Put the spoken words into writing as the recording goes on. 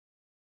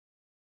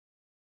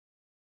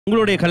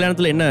உங்களுடைய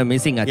கல்யாணத்துல என்ன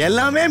மிஸ்ஸிங் ஆச்சு?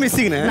 எல்லாமே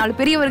மிஸ்ஸிங். நாலு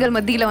பெரியவர்கள்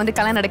மத்தியில வந்து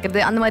கல்யாணம் நடக்கிறது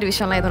அந்த மாதிரி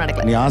விஷயம்லாம் எதுவும்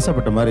நடக்கல. நீ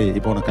ஆசைப்பட்ட மாதிரி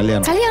இப்போ உனக்கு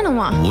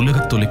கல்யாணமா?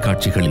 உலக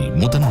தொலைக்காட்சிகளில்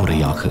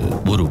முதன்முறையாக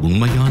ஒரு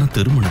உண்மையான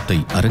திருமணத்தை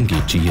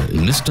அரங்கேற்றிய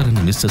மிஸ்டர்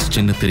அண்ட் மிஸ்ஸஸ்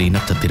சின்னத்திரை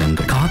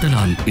நட்சத்திரங்கள்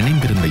காதலால்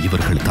இணைந்திருந்த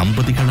இவர்கள்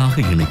தம்பதிகளாக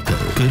இணைத்த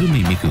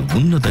பெருமை மிகு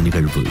உன்னத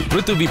நிகழ்வு.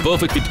 பிருத்திவி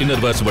பெர்ஃபெக்ட் ஃபிட்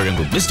இன்னர்வேர்ஸ்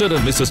வழங்கும் மிஸ்டர்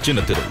அண்ட் மிஸ்ஸஸ்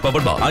சின்னத்திரை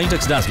powered by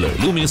ஐடெக்ஸ் Dazller,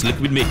 luminous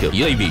liquid maker,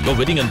 EIB yo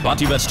wedding and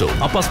party wear store,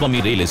 Abbas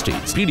mummy real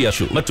estate, ஸ்பீடியா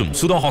shoe மற்றும்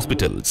சுதா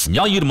ஹாஸ்பிட்டல்ஸ்.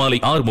 ஞாயிறு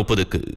மாலை 6:30.